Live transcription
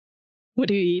What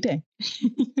are you eating?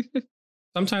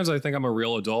 Sometimes I think I'm a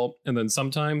real adult, and then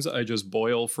sometimes I just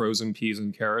boil frozen peas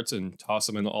and carrots and toss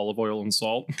them in olive oil and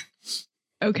salt.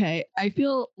 Okay, I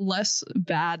feel less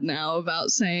bad now about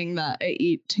saying that I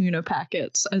eat tuna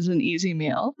packets as an easy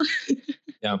meal.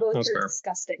 Yeah, Both that's are fair.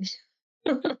 disgusting.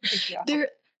 Yeah.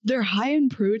 They're high in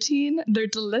protein. They're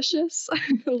delicious.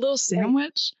 A little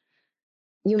sandwich.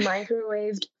 You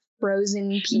microwaved frozen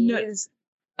No. peas,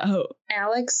 Oh,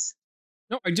 Alex,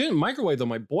 No, I didn't microwave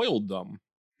them. I boiled them.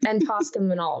 and tossed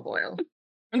them in olive oil.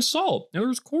 And salt. And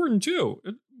there's corn too.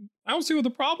 I don't see what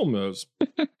the problem is. oh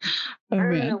I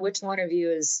don't man. know which one of you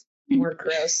is more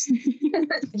gross.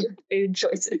 Your food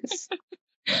choices.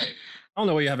 I don't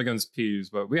know what you have against peas,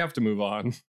 but we have to move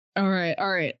on. All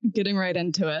right. Getting right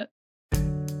into it.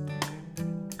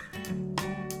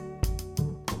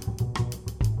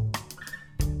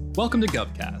 Welcome to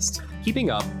GovCast, keeping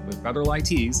up with federal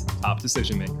IT's top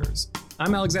decision makers.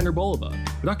 I'm Alexander Bolova,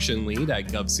 production lead at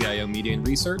GovCIO Media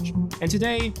Research, and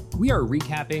today we are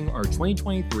recapping our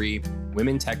 2023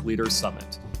 Women Tech Leaders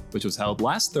Summit, which was held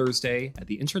last Thursday at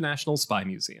the International Spy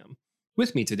Museum.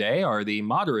 With me today are the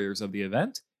moderators of the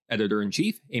event,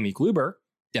 Editor-in-Chief Amy Kluber,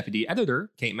 Deputy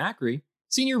Editor Kate Macri,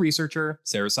 Senior Researcher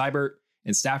Sarah Seibert,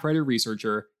 and Staff Writer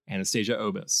Researcher Anastasia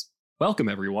Obis. Welcome,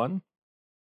 everyone.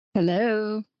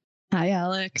 Hello. Hi,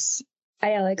 Alex.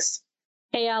 Hi, Alex.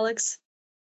 Hey, Alex.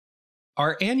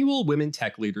 Our annual Women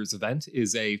Tech Leaders event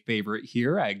is a favorite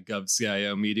here at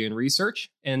GovCIO Media Research,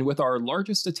 and with our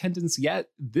largest attendance yet,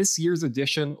 this year's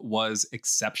edition was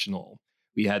exceptional.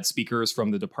 We had speakers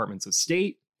from the Departments of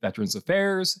State, Veterans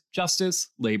Affairs, Justice,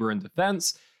 Labor and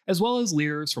Defense, as well as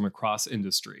leaders from across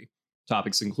industry.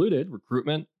 Topics included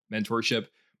recruitment, mentorship,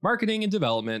 marketing and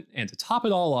development, and to top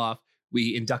it all off,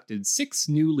 we inducted 6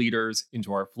 new leaders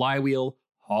into our Flywheel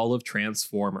Hall of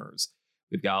Transformers.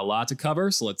 We've got a lot to cover,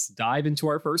 so let's dive into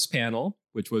our first panel,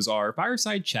 which was our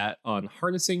fireside chat on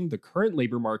harnessing the current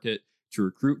labor market to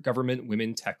recruit government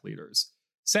women tech leaders.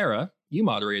 Sarah, you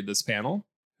moderated this panel.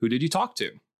 Who did you talk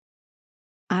to?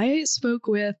 I spoke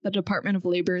with the Department of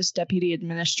Labor's Deputy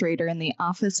Administrator in the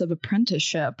Office of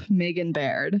Apprenticeship, Megan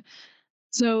Baird.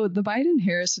 So the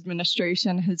Biden-Harris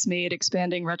administration has made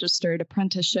expanding registered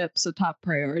apprenticeships a top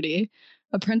priority.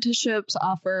 Apprenticeships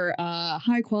offer a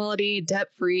high-quality,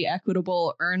 debt-free,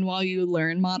 equitable,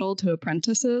 earn-while-you-learn model to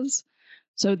apprentices.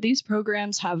 So these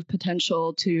programs have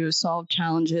potential to solve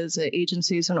challenges at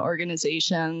agencies and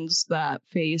organizations that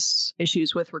face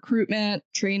issues with recruitment,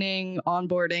 training,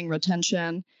 onboarding,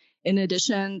 retention, in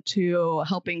addition to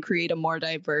helping create a more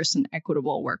diverse and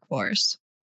equitable workforce.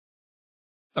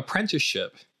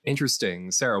 Apprenticeship. Interesting.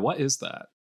 Sarah, what is that?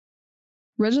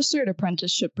 Registered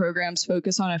apprenticeship programs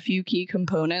focus on a few key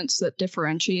components that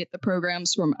differentiate the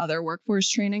programs from other workforce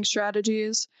training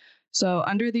strategies. So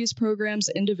under these programs,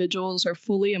 individuals are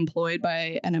fully employed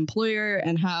by an employer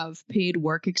and have paid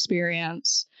work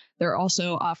experience. They're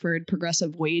also offered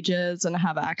progressive wages and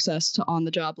have access to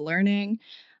on-the-job learning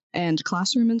and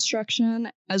classroom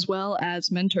instruction, as well as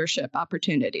mentorship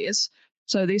opportunities.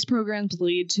 So these programs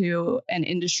lead to an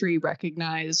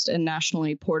industry-recognized and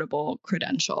nationally portable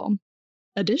credential.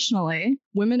 Additionally,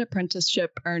 women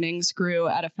apprenticeship earnings grew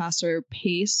at a faster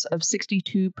pace of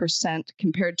 62%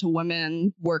 compared to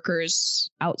women workers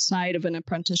outside of an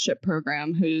apprenticeship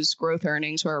program whose growth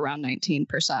earnings were around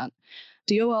 19%.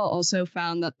 DOL also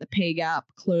found that the pay gap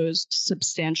closed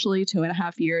substantially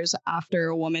 2.5 years after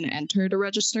a woman entered a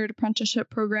registered apprenticeship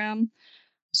program.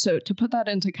 So to put that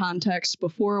into context,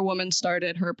 before a woman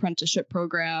started her apprenticeship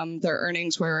program, their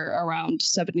earnings were around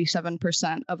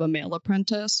 77% of a male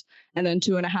apprentice. And then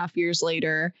 2.5 years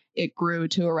later, it grew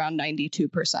to around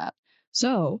 92%.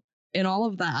 So in all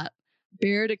of that,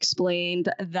 Baird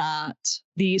explained that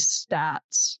these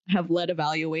stats have led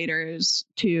evaluators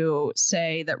to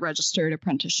say that registered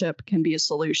apprenticeship can be a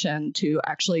solution to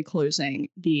actually closing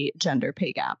the gender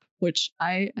pay gap, which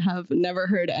I have never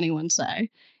heard anyone say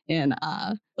in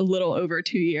a little over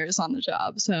 2 years on the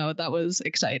job. So that was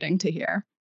exciting to hear.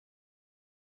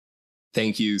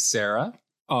 Thank you, Sarah.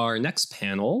 Our next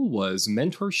panel was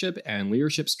mentorship and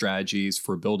leadership strategies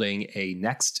for building a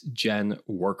next-gen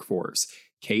workforce.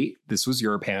 Kate, this was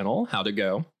your panel. How'd it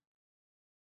go?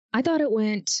 I thought it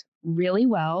went really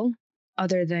well,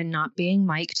 other than not being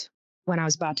mic'd when I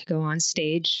was about to go on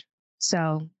stage.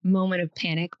 So, moment of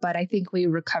panic, but I think we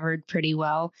recovered pretty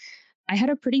well. I had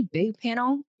a pretty big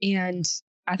panel, and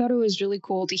I thought it was really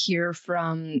cool to hear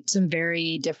from some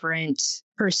very different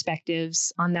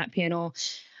perspectives on that panel.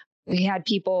 We had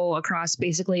people across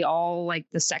basically all like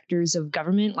the sectors of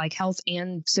government, like health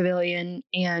and civilian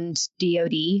and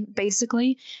DoD,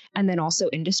 basically, and then also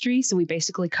industry. So we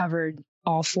basically covered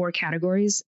all 4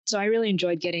 categories. So I really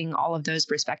enjoyed getting all of those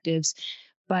perspectives.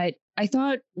 But I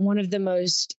thought one of the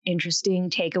most interesting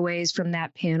takeaways from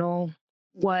that panel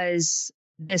was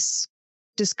this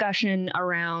discussion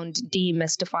around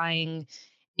demystifying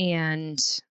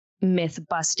and myth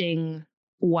busting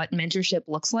what mentorship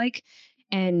looks like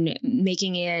and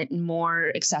making it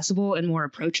more accessible and more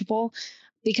approachable.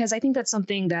 Because I think that's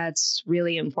something that's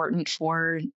really important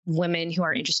for women who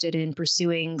are interested in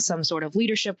pursuing some sort of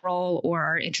leadership role or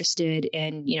are interested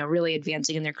in, really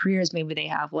advancing in their careers. Maybe they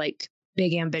have like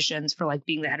big ambitions for like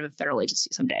being the head of a federal agency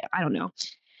someday. I don't know.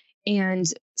 And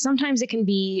sometimes it can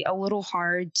be a little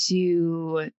hard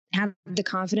to have the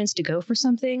confidence to go for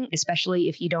something, especially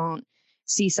if you don't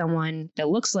see someone that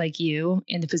looks like you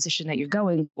in the position that you're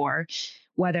going for,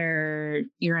 whether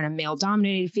you're in a male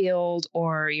dominated field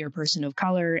or you're a person of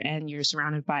color and you're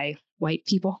surrounded by white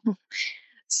people.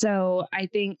 So I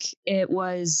think it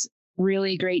was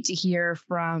really great to hear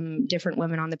from different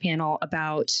women on the panel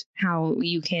about how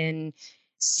you can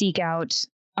seek out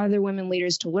other women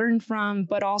leaders to learn from,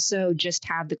 but also just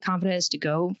have the confidence to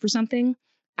go for something.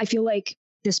 I feel like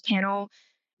this panel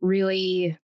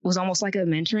really was almost like a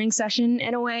mentoring session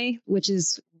in a way, which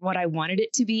is what I wanted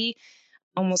it to be,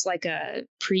 almost like a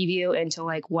preview into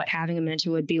like what having a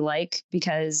mentor would be like,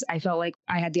 because I felt like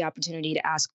I had the opportunity to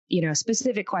ask,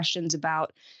 specific questions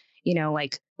about,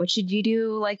 like, what should you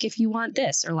do? Like, if you want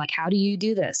this, or like, how do you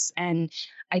do this? And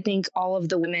I think all of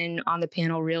the women on the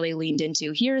panel really leaned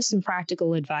into, here's some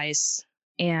practical advice.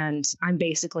 And I'm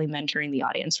basically mentoring the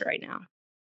audience right now.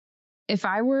 If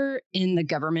I were in the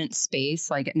government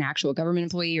space, like an actual government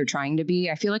employee or trying to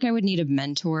be, I feel like I would need a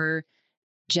mentor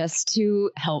just to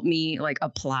help me like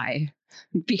apply,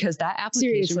 because that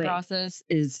application Seriously. process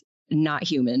is not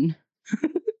human.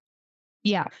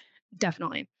 Yeah,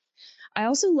 definitely. I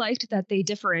also liked that they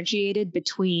differentiated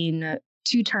between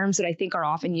two terms that I think are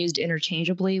often used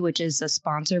interchangeably, which is a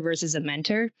sponsor versus a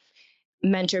mentor.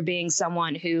 Mentor being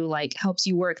someone who like helps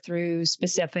you work through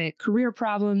specific career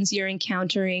problems you're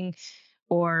encountering,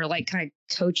 or like kind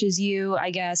of coaches you, I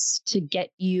guess, to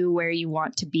get you where you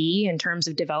want to be in terms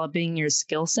of developing your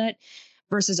skill set,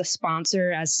 versus a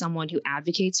sponsor as someone who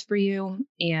advocates for you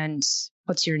and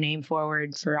puts your name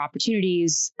forward for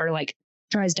opportunities, or like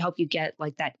tries to help you get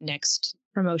like that next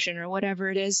promotion or whatever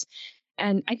it is.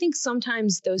 And I think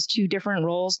sometimes those two different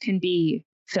roles can be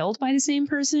filled by the same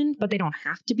person, but they don't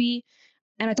have to be.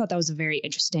 And I thought that was a very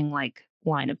interesting like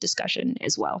line of discussion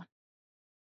as well.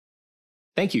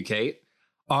 Thank you, Kate.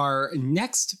 Our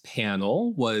next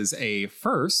panel was a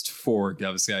first for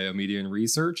GovCIO Media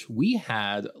Research. We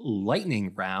had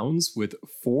lightning rounds with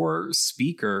 4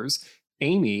 speakers.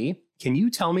 Amy, can you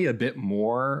tell me a bit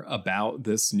more about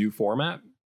this new format?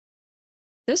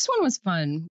 This one was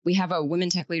fun. We have a Women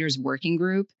Tech Leaders working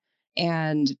group,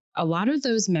 and a lot of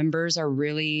those members are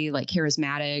really like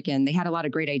charismatic, and they had a lot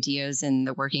of great ideas in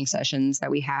the working sessions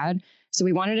that we had. So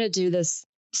we wanted to do this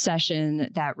session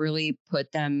that really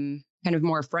put them kind of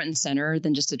more front and center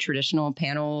than just a traditional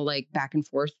panel, like back and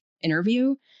forth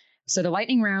interview. So the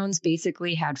lightning rounds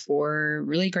basically had 4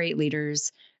 really great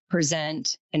leaders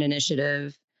present an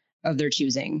initiative of their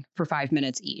choosing for 5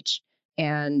 minutes each.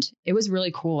 And it was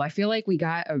really cool. I feel like we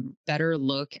got a better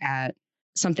look at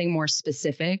something more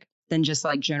specific than just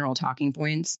like general talking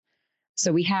points.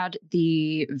 So we had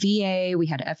the VA, we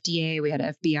had FDA, we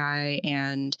had FBI,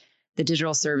 and the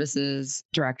digital services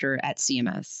director at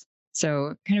CMS.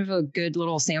 So kind of a good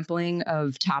little sampling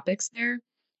of topics there.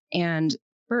 And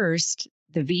first,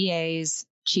 the VA's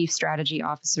chief strategy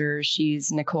officer,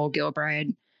 she's Nicole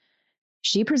Gilbride.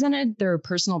 She presented their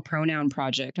personal pronoun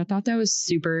project. I thought that was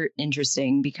super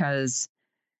interesting because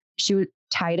she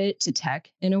tied it to tech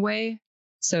in a way.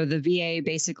 So the VA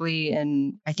basically,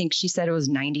 and I think she said it was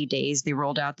 90 days, they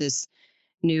rolled out this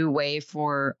new way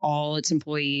for all its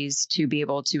employees to be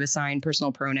able to assign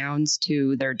personal pronouns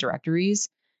to their directories.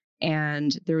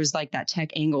 And there was like that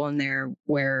tech angle in there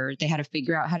where they had to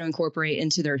figure out how to incorporate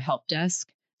into their help desk.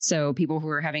 So people who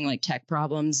were having like tech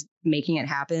problems, making it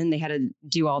happen, they had to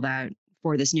do all that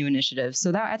for this new initiative.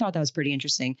 So that I thought that was pretty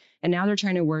interesting. And now they're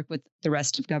trying to work with the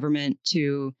rest of government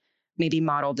to maybe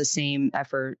model the same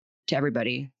effort to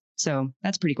everybody. So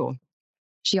that's pretty cool.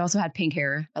 She also had pink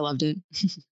hair. I loved it.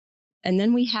 And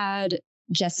then we had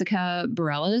Jessica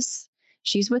Bareilles.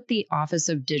 She's with the Office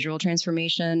of Digital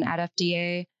Transformation at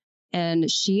FDA.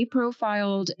 And she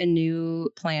profiled a new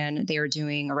plan they are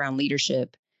doing around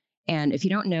leadership. And if you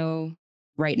don't know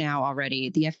right now already,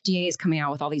 the FDA is coming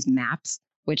out with all these MAPs,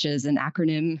 which is an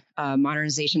acronym,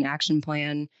 Modernization Action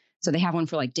Plan. So they have one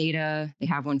for like data, they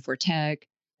have one for tech,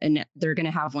 and they're going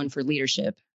to have one for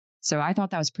leadership. So I thought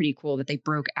that was pretty cool that they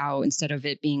broke out, instead of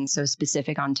it being so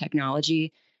specific on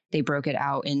technology, they broke it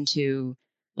out into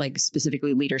like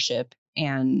specifically leadership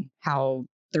and how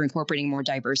they're incorporating more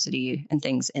diversity and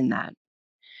things in that.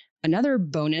 Another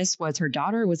bonus was her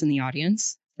daughter was in the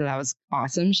audience. So that was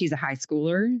awesome. She's a high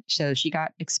schooler. So she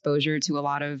got exposure to a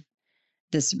lot of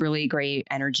this really great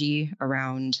energy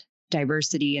around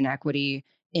diversity and equity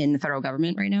in the federal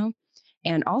government right now.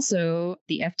 And also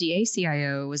the FDA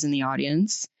CIO was in the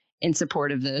audience in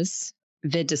support of this.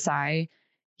 Vid Desai,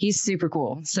 he's super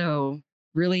cool. So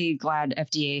really glad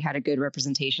FDA had a good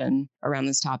representation around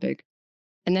this topic.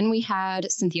 And then we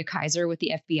had Cynthia Kaiser with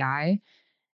the FBI.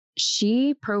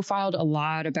 She profiled a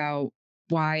lot about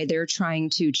why they're trying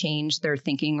to change their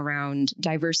thinking around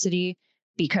diversity,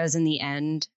 because in the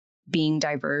end, being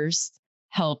diverse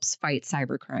helps fight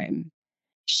cybercrime.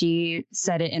 She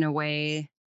said it in a way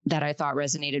that I thought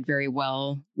resonated very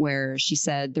well, where she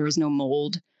said there is no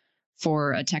mold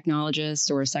for a technologist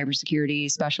or a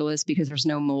cybersecurity specialist because there's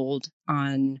no mold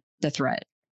on the threat.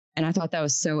 And I thought that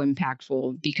was so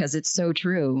impactful because it's so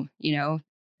true. You know,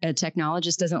 a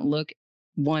technologist doesn't look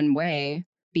one way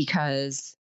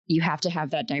because you have to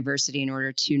have that diversity in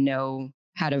order to know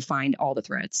how to find all the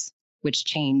threats, which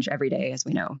change every day, as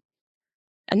we know.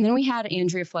 And then we had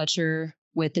Andrea Fletcher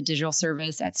with the digital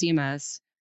service at CMS.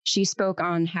 She spoke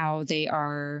on how they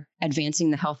are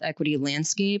advancing the health equity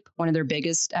landscape. One of their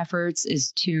biggest efforts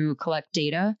is to collect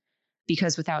data,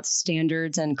 because without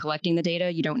standards and collecting the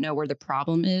data, you don't know where the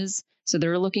problem is. So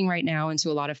they're looking right now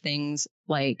into a lot of things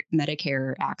like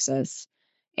Medicare access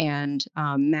and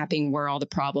mapping where all the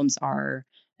problems are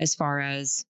as far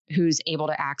as who's able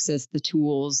to access the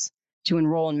tools to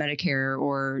enroll in Medicare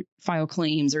or file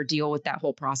claims or deal with that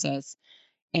whole process.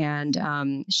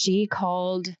 And she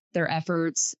called their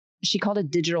efforts, she called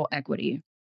it digital equity.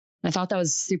 I thought that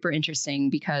was super interesting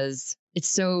because it's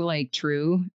so like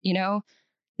true, you know?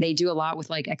 They do a lot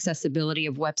with like accessibility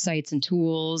of websites and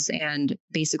tools, and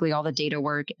basically all the data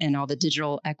work and all the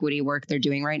digital equity work they're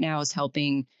doing right now is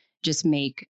helping just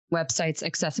make websites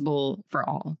accessible for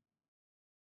all.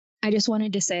 I just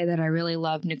wanted to say that I really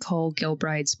love Nicole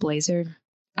Gilbride's blazer.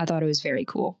 I thought it was very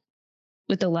cool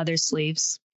with the leather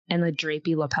sleeves and the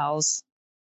drapey lapels.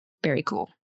 Very cool.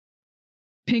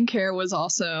 Pink hair was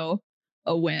also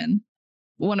a win.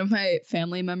 One of my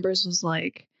family members was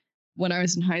like, when I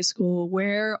was in high school,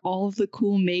 wear all of the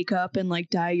cool makeup and like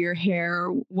dye your hair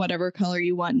whatever color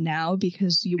you want now,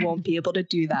 because you won't be able to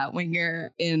do that when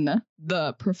you're in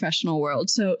the professional world.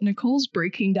 So Nicole's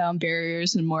breaking down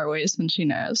barriers in more ways than she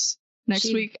knows.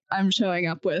 Next week, I'm showing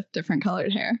up with different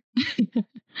colored hair.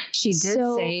 She did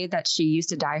say that she used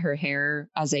to dye her hair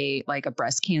as a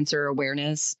breast cancer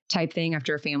awareness type thing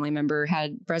after a family member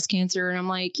had breast cancer. And I'm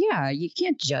like, yeah, you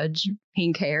can't judge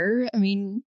pink hair. I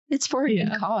mean, it's for a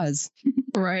good cause.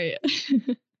 Right.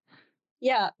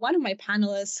 Yeah, one of my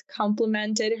panelists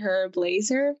complimented her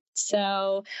blazer.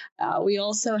 So we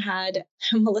also had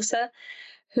Melissa,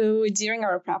 who during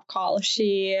our prep call,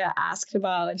 she asked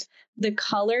about the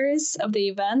colors of the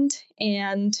event,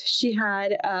 and she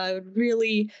had a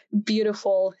really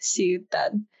beautiful suit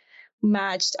that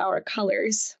matched our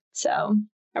colors. So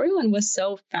everyone was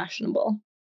so fashionable.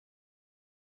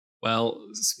 Well,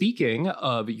 speaking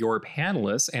of your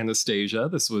panelists, Anastasia,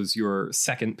 this was your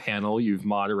second panel you've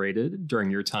moderated during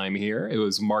your time here. It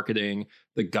was marketing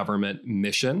the government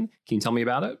mission. Can you tell me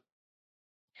about it?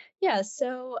 Yeah,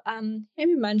 so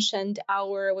Amy mentioned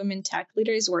our Women Tech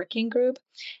Leaders Working Group.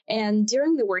 And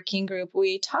during the working group,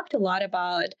 we talked a lot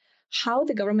about how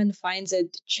the government finds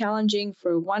it challenging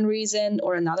for one reason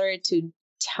or another to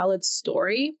tell its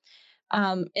story.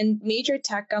 And major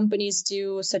tech companies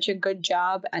do such a good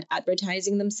job at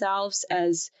advertising themselves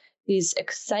as these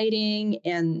exciting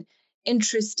and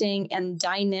interesting and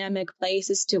dynamic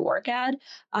places to work at.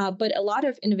 But a lot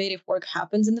of innovative work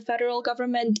happens in the federal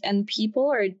government, and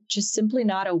people are just simply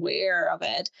not aware of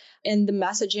it. And the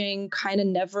messaging kind of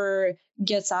never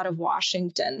gets out of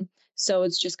Washington. So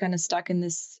it's just kind of stuck in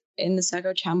this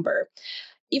echo chamber.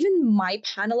 Even my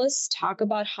panelists talk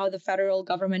about how the federal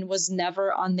government was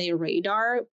never on their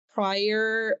radar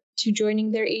prior to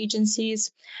joining their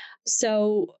agencies.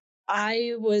 So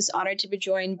I was honored to be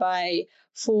joined by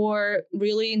 4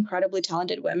 really incredibly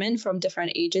talented women from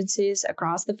different agencies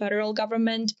across the federal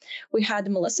government. We had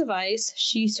Melissa Weiss.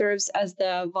 She serves as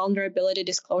the Vulnerability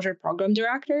Disclosure Program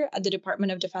Director at the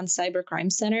Department of Defense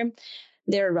Cybercrime Center.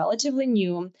 They're relatively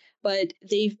new, but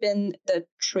they've been the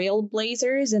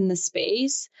trailblazers in the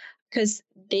space. because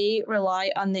they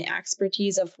rely on the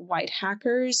expertise of white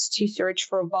hackers to search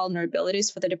for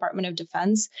vulnerabilities for the Department of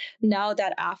Defense. Now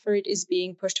that effort is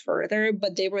being pushed further,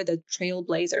 but they were the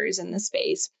trailblazers in the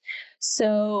space.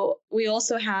 So we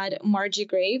also had Margie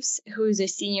Graves, who is a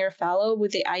senior fellow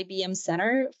with the IBM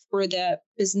Center for the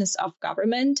Business of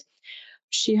Government.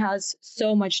 She has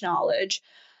so much knowledge,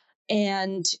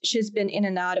 and she's been in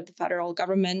and out of the federal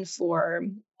government for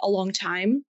a long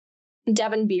time.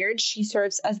 Devin Beard, she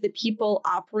serves as the People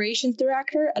Operations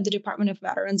Director at the Department of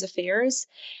Veterans Affairs.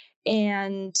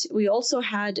 And we also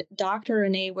had Dr.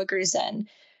 Renee Wiggerson.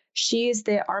 She is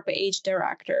the ARPA-H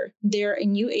Director. They're a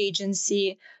new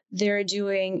agency. They're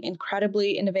doing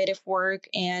incredibly innovative work.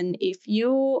 And if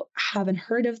you haven't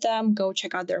heard of them, go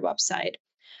check out their website.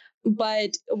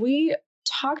 But we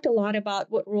talked a lot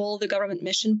about what role the government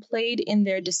mission played in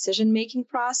their decision-making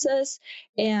process.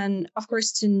 And of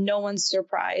course, to no one's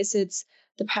surprise, it's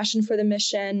the passion for the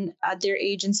mission at their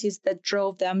agencies that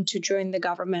drove them to join the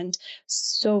government.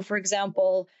 So, for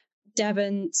example,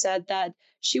 Devin said that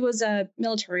she was a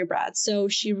military brat, so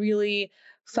she really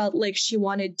felt like she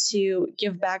wanted to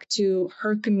give back to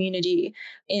her community.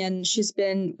 And she's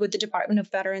been with the Department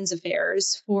of Veterans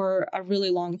Affairs for a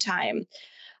really long time.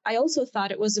 I also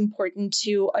thought it was important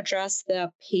to address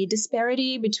the pay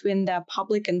disparity between the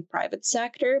public and private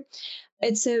sector.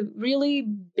 It's a really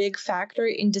big factor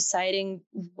in deciding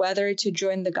whether to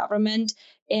join the government.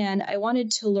 And I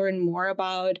wanted to learn more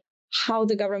about how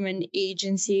the government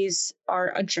agencies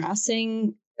are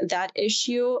addressing that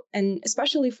issue, and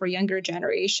especially for younger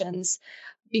generations,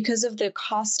 because of the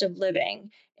cost of living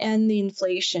and the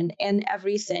inflation and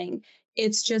everything.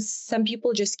 It's just some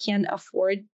people just can't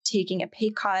afford taking a pay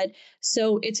cut.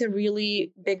 So it's a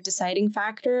really big deciding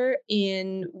factor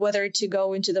in whether to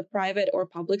go into the private or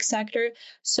public sector.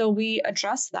 So we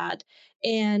addressed that.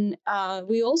 And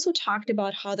we also talked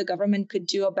about how the government could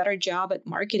do a better job at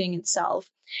marketing itself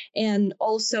and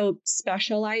also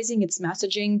specializing its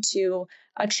messaging to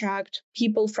attract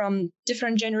people from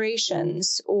different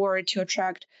generations or to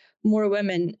attract more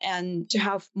women and to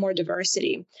have more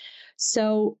diversity.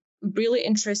 So really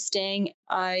interesting.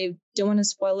 I don't want to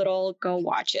spoil it all. Go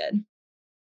watch it.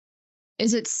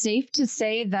 Is it safe to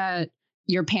say that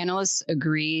your panelists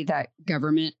agree that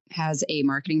government has a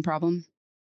marketing problem?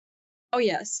 Oh,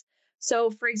 yes.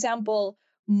 So, for example,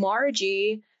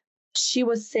 Margie, she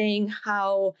was saying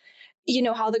how,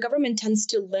 how the government tends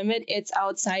to limit its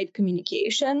outside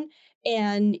communication,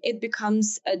 and it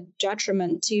becomes a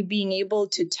detriment to being able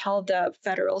to tell the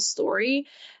federal story.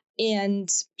 And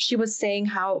she was saying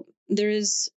how there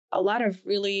is a lot of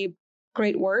really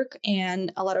great work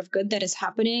and a lot of good that is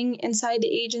happening inside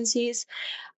the agencies.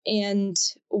 And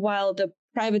while the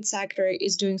private sector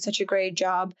is doing such a great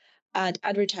job at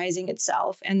advertising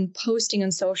itself and posting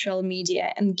on social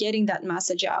media and getting that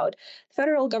message out, the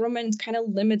federal government kind of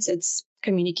limits its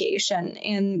communication.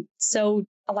 And so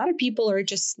a lot of people are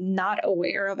just not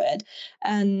aware of it.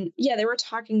 And yeah, they were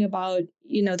talking about,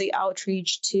 the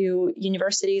outreach to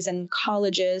universities and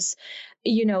colleges.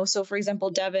 So for example,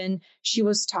 Devin, she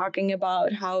was talking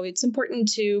about how it's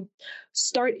important to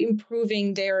start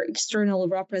improving their external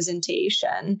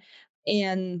representation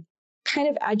and kind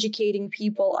of educating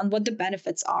people on what the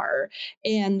benefits are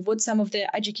and what some of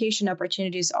the education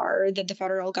opportunities are that the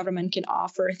federal government can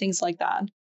offer, things like that.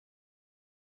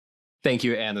 Thank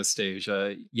you,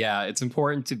 Anastasia. Yeah, it's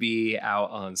important to be out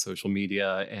on social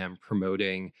media and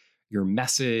promoting your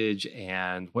message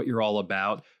and what you're all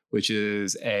about, which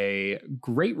is a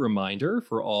great reminder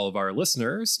for all of our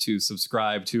listeners to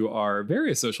subscribe to our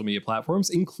various social media platforms,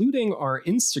 including our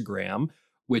Instagram,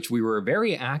 which we were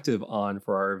very active on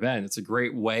for our event. It's a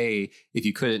great way, if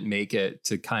you couldn't make it,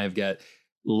 to kind of get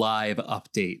live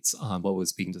updates on what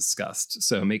was being discussed.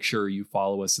 So make sure you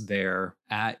follow us there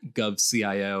at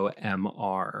GovCIO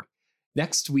MR.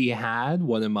 Next, we had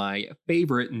one of my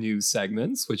favorite news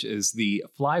segments, which is the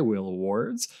Flywheel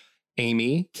Awards.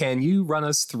 Amy, can you run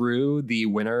us through the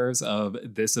winners of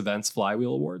this event's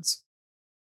Flywheel Awards?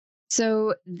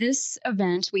 So this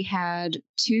event, we had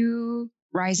two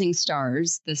rising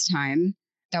stars this time.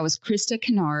 That was Krista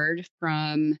Kennard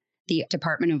from the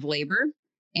Department of Labor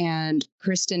and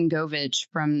Kristen Govich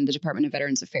from the Department of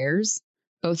Veterans Affairs.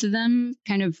 Both of them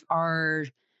kind of are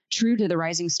true to the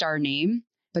rising star name,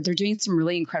 but they're doing some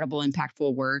really incredible,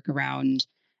 impactful work around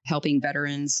helping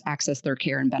veterans access their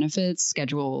care and benefits,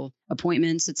 schedule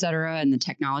appointments, et cetera, and the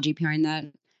technology behind that.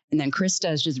 And then Krista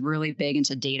is just really big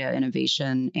into data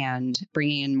innovation and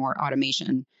bringing in more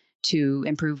automation to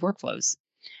improve workflows.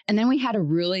 And then we had a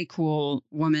really cool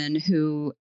woman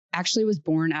who actually was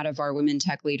born out of our Women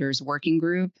Tech Leaders working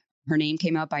group. Her name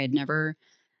came up. I had never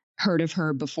heard of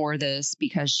her before this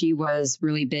because she was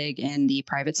really big in the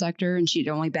private sector and she'd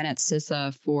only been at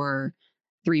CISA for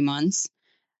 3 months.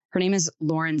 Her name is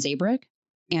Lauren Zabrick,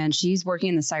 and she's working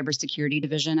in the cybersecurity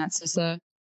division at CISA.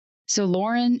 So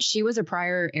Lauren, she was a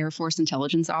prior Air Force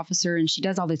intelligence officer, and she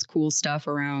does all this cool stuff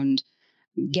around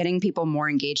getting people more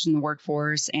engaged in the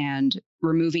workforce and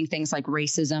removing things like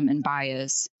racism and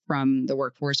bias from the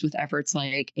workforce with efforts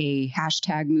like a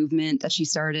hashtag movement that she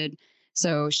started.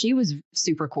 So she was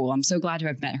super cool. I'm so glad to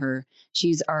have met her.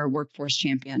 She's our workforce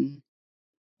champion.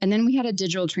 And then we had a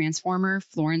digital transformer,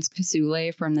 Florence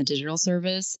Kasule from the digital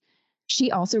service.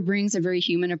 She also brings a very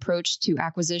human approach to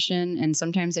acquisition. And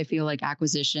sometimes I feel like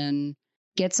acquisition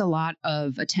gets a lot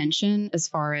of attention as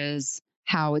far as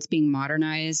how it's being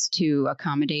modernized to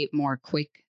accommodate more quick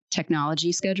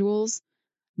technology schedules.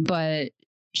 But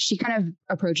she kind of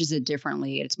approaches it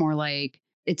differently. It's more like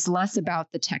it's less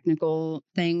about the technical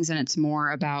things and it's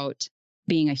more about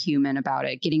being a human about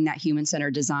it, getting that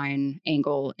human-centered design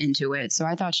angle into it. So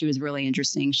I thought she was really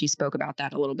interesting. She spoke about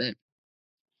that a little bit.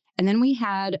 And then we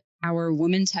had our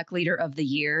Woman Tech Leader of the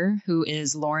Year, who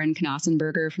is Lauren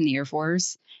Knausenberger from the Air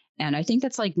Force. And I think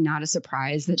that's like not a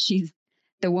surprise that she's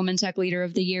the Woman Tech Leader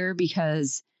of the Year,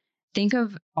 because think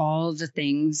of all the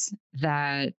things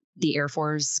that the Air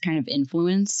Force kind of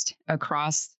influenced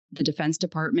across the Defense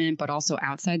Department, but also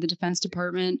outside the Defense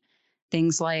Department.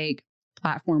 Things like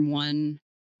Platform One,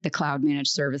 the cloud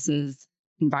managed services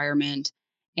environment,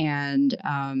 and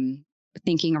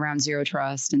thinking around zero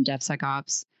trust and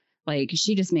DevSecOps. Like,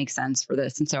 she just makes sense for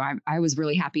this. And so I was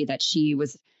really happy that she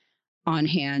was on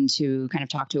hand to kind of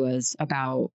talk to us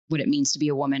about what it means to be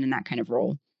a woman in that kind of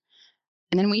role.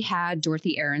 And then we had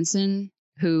Dorothy Aronson,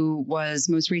 who was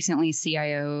most recently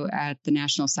CIO at the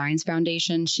National Science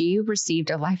Foundation. She received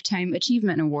a Lifetime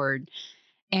Achievement Award.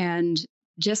 And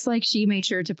just like she made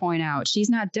sure to point out, she's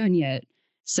not done yet.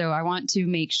 So I want to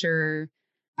make sure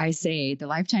I say the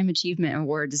Lifetime Achievement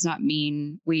Award does not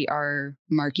mean we are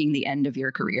marking the end of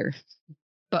your career.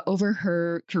 But over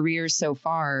her career so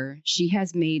far, she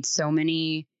has made so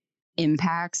many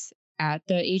impacts at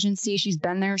the agency. She's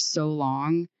been there so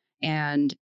long.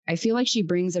 And I feel like she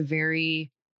brings a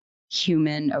very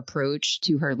human approach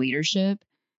to her leadership.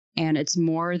 And it's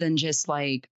more than just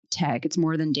like tech. It's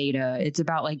more than data. It's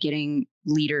about like getting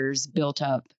leaders built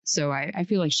up. So I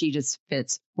feel like she just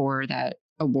fits for that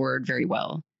award very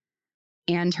well.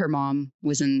 And her mom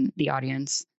was in the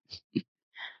audience.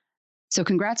 So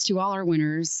congrats to all our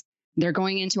winners. They're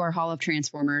going into our Hall of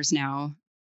Transformers now.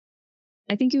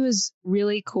 I think it was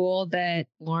really cool that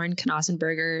Lauren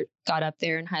Knausenberger got up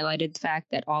there and highlighted the fact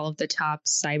that all of the top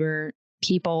cyber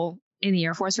people in the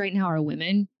Air Force right now are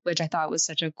women, which I thought was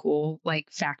such a cool like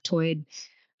factoid,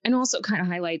 and also kind of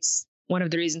highlights one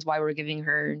of the reasons why we're giving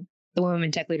her the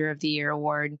Women Tech Leader of the Year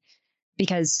award,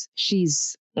 because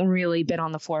she's really been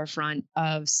on the forefront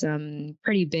of some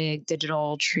pretty big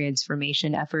digital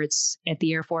transformation efforts at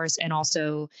the Air Force and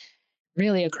also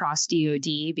really across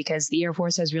DoD, because the Air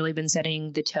Force has really been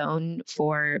setting the tone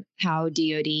for how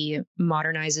DoD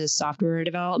modernizes software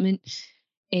development.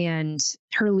 And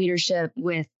her leadership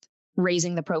with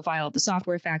raising the profile of the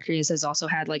software factories has also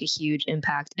had like a huge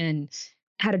impact and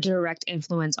had a direct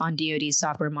influence on DoD's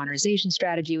software modernization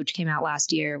strategy, which came out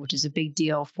last year, which is a big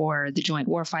deal for the joint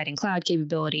warfighting cloud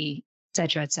capability, et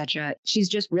cetera, et cetera. She's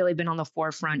just really been on the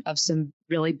forefront of some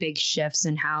really big shifts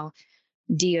in how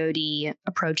DoD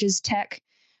approaches tech.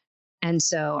 And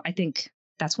so I think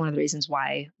that's one of the reasons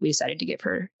why we decided to give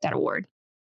her that award.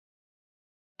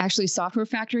 Actually, Software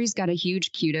Factories got a huge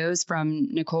kudos from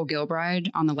Nicole Gilbride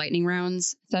on the Lightning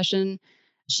Rounds session.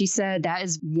 She said that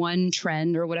is one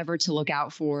trend or whatever to look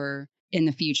out for in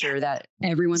the future, that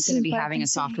everyone's going to be having a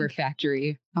software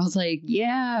factory. I was like,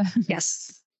 yeah.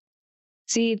 Yes.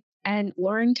 See, and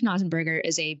Lauren Knausenberger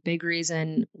is a big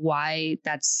reason why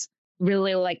that's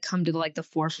really like come to like the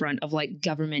forefront of like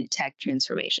government tech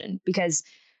transformation, because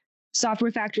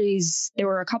software factories, there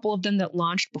were a couple of them that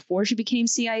launched before she became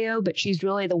CIO, but she's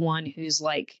really the one who's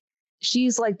like,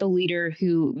 she's like the leader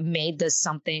who made this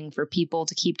something for people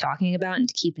to keep talking about and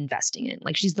to keep investing in.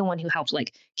 Like, she's the one who helped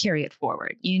like carry it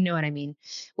forward. You know what I mean?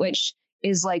 Which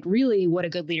is like really what a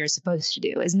good leader is supposed to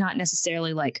do, is not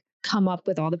necessarily like come up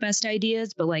with all the best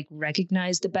ideas, but like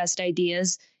recognize the best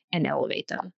ideas and elevate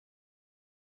them.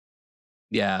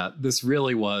 Yeah, this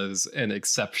really was an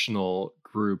exceptional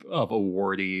group of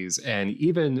awardees, and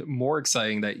even more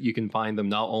exciting that you can find them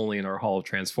not only in our Hall of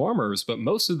Transformers, but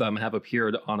most of them have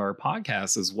appeared on our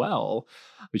podcast as well,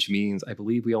 which means I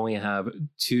believe we only have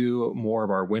 2 more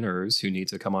of our winners who need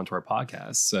to come onto our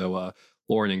podcast. So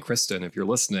Lauren and Kristen, if you're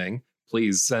listening,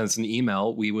 please send us an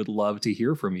email. We would love to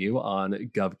hear from you on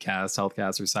GovCast,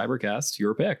 HealthCast, or CyberCast,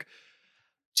 your pick.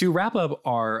 To wrap up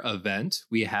our event,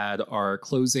 we had our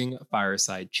closing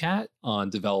fireside chat on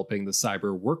developing the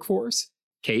cyber workforce.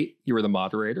 Kate, you were the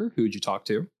moderator. Who'd you talk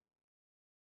to?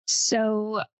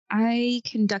 So I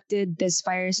conducted this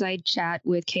fireside chat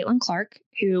with Caitlin Clark,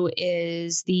 who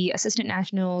is the Assistant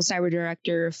National Cyber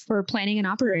Director for Planning and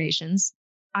Operations.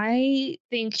 I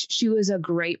think she was a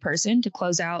great person to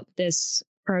close out this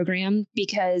program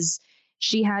because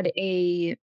she had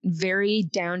a very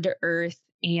down-to-earth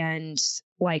and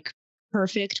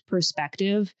perfect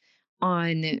perspective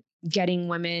on getting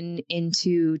women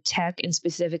into tech and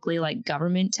specifically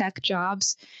government tech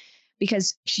jobs,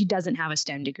 because she doesn't have a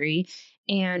STEM degree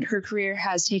and her career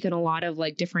has taken a lot of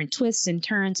different twists and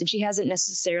turns, and she hasn't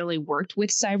necessarily worked with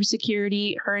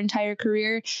cybersecurity her entire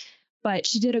career, but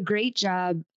she did a great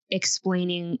job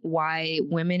explaining why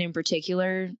women in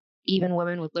particular, even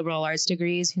women with liberal arts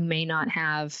degrees who may not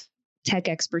have tech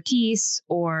expertise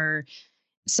or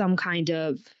some kind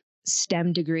of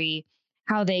STEM degree,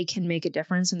 how they can make a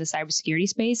difference in the cybersecurity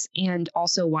space, and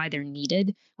also why they're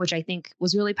needed, which I think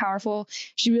was really powerful.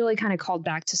 She really kind of called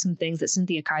back to some things that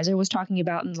Cynthia Kaiser was talking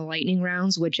about in the lightning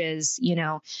rounds, which is,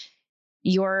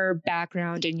 your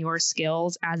background and your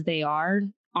skills as they are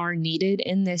needed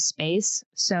in this space.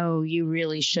 So you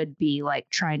really should be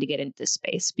trying to get into this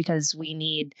space because we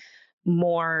need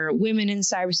more women in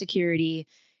cybersecurity,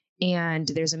 and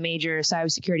there's a major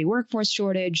cybersecurity workforce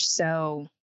shortage. So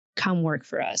come work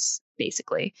for us,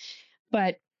 basically.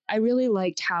 But I really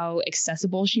liked how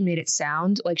accessible she made it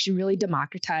sound. She really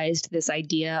democratized this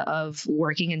idea of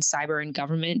working in cyber and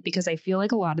government, because I feel a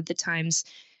lot of the times,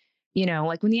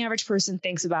 when the average person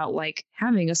thinks about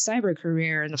having a cyber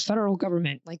career in the federal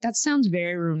government, that sounds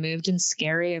very removed and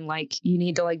scary. And you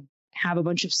need to have a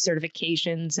bunch of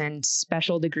certifications and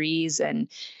special degrees and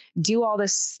do all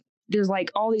this. There's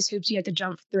all these hoops you have to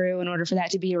jump through in order for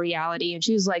that to be a reality. And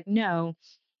she was like, no,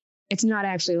 it's not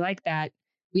actually like that.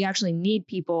 We actually need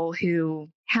people who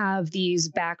have these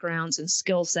backgrounds and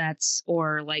skill sets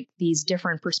or these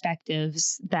different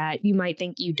perspectives that you might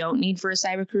think you don't need for a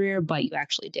cyber career, but you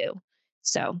actually do.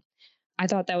 So I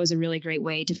thought that was a really great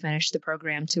way to finish the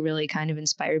program, to really kind of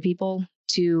inspire people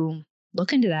to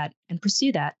look into that and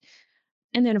pursue that.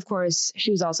 And then, of course,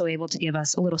 she was also able to give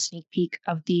us a little sneak peek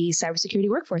of the cybersecurity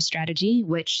workforce strategy,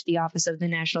 which the Office of the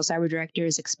National Cyber Director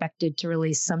is expected to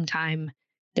release sometime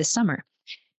this summer.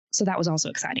 So that was also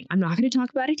exciting. I'm not going to talk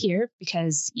about it here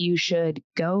because you should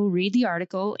go read the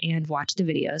article and watch the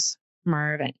videos from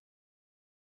our event.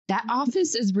 That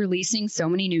office is releasing so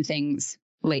many new things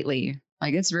lately.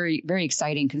 It's very, very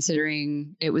exciting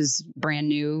considering it was brand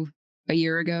new a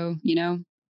year ago,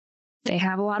 They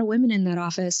have a lot of women in that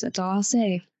office. That's all I'll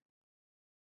say.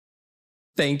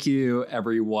 Thank you,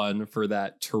 everyone, for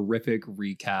that terrific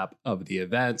recap of the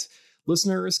event.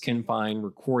 Listeners can find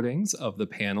recordings of the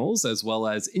panels as well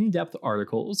as in-depth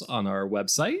articles on our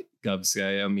website,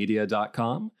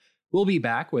 govciomedia.com. We'll be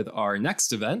back with our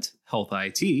next event, Health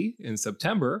IT, in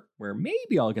September, where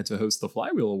maybe I'll get to host the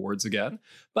Flywheel Awards again.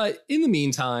 But in the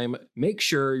meantime, make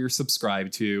sure you're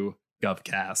subscribed to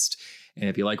GovCast. And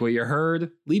if you like what you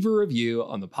heard, leave a review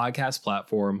on the podcast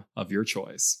platform of your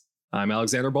choice. I'm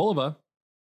Alexander Bolova.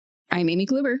 I'm Amy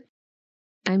Kluber.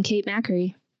 I'm Kate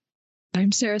Macri.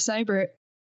 I'm Sarah Seibert.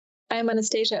 I'm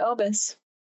Anastasia Elbis.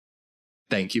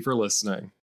 Thank you for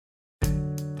listening.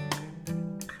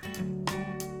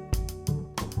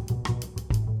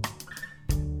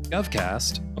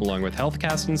 GovCast, along with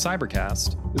HealthCast and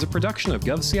CyberCast, is a production of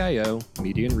GovCIO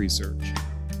Media Research.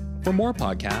 For more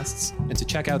podcasts and to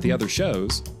check out the other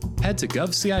shows, head to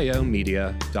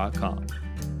govciomedia.com.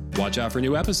 Watch out for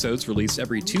new episodes released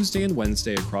every Tuesday and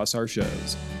Wednesday across our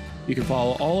shows. You can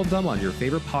follow all of them on your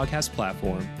favorite podcast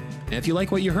platform. And if you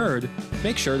like what you heard,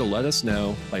 make sure to let us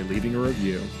know by leaving a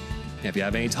review. And if you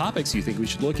have any topics you think we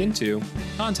should look into,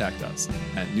 contact us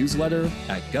at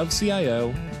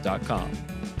newsletter@govcio.com.